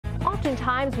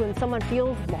Oftentimes, when someone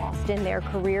feels lost in their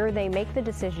career, they make the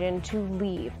decision to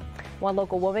leave. One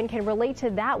local woman can relate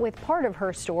to that with part of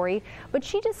her story, but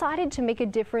she decided to make a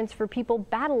difference for people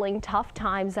battling tough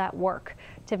times at work.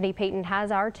 Tiffany Payton has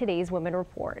our Today's Women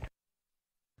report.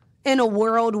 In a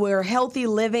world where healthy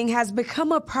living has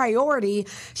become a priority,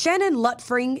 Shannon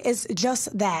Lutfring is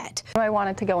just that. I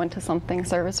wanted to go into something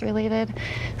service related,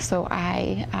 so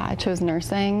I chose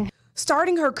nursing.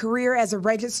 Starting her career as a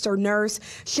registered nurse,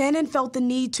 Shannon felt the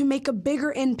need to make a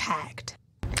bigger impact.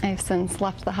 I've since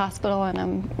left the hospital and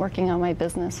I'm working on my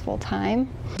business full time.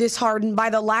 Disheartened by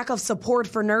the lack of support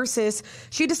for nurses,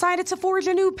 she decided to forge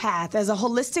a new path as a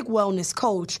holistic wellness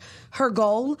coach. Her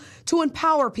goal, to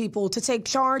empower people to take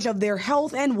charge of their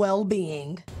health and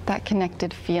well-being. That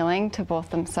connected feeling to both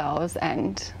themselves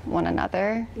and one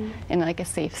another in like a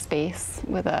safe space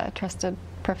with a trusted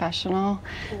professional,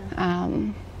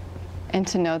 and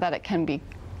to know that it can be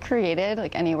created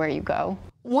like anywhere you go.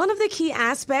 One of the key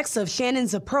aspects of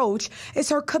Shannon's approach is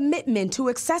her commitment to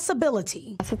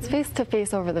accessibility. So it's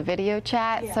face-to-face over the video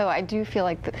chat, so I do feel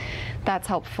like that's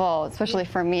helpful, especially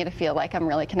for me to feel like I'm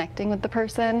really connecting with the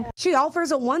person. She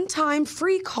offers a one-time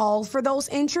free call for those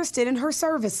interested in her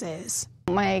services.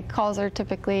 My calls are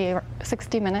typically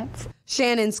 60 minutes.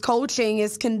 Shannon's coaching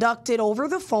is conducted over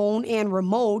the phone and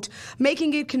remote,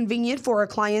 making it convenient for her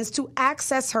clients to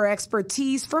access her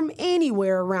expertise from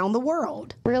anywhere around the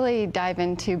world. Really dive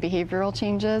into behavioral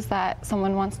changes that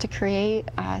someone wants to create.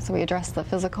 So we address the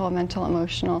physical, mental,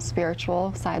 emotional,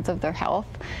 spiritual sides of their health.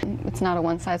 It's not a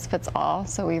one-size-fits-all,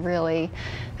 so we really,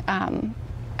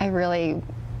 I really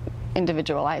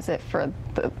individualize it for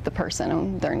the person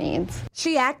and their needs.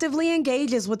 She actively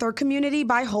engages with her community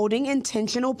by holding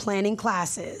intentional planning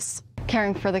classes.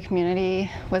 Caring for the community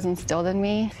was instilled in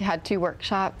me. I had 2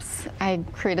 workshops. I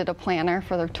created a planner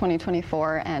for the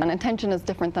 2024, and an intention is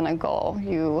different than a goal.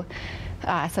 You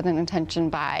set an intention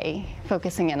by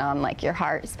focusing in on like your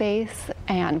heart space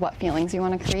and what feelings you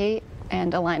want to create,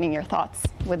 and aligning your thoughts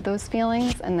with those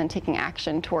feelings and then taking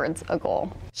action towards a goal.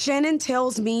 Shannon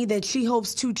tells me that she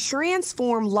hopes to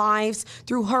transform lives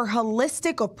through her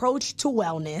holistic approach to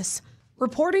wellness.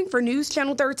 Reporting for News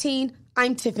Channel 13,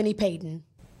 I'm Tiffany Payton.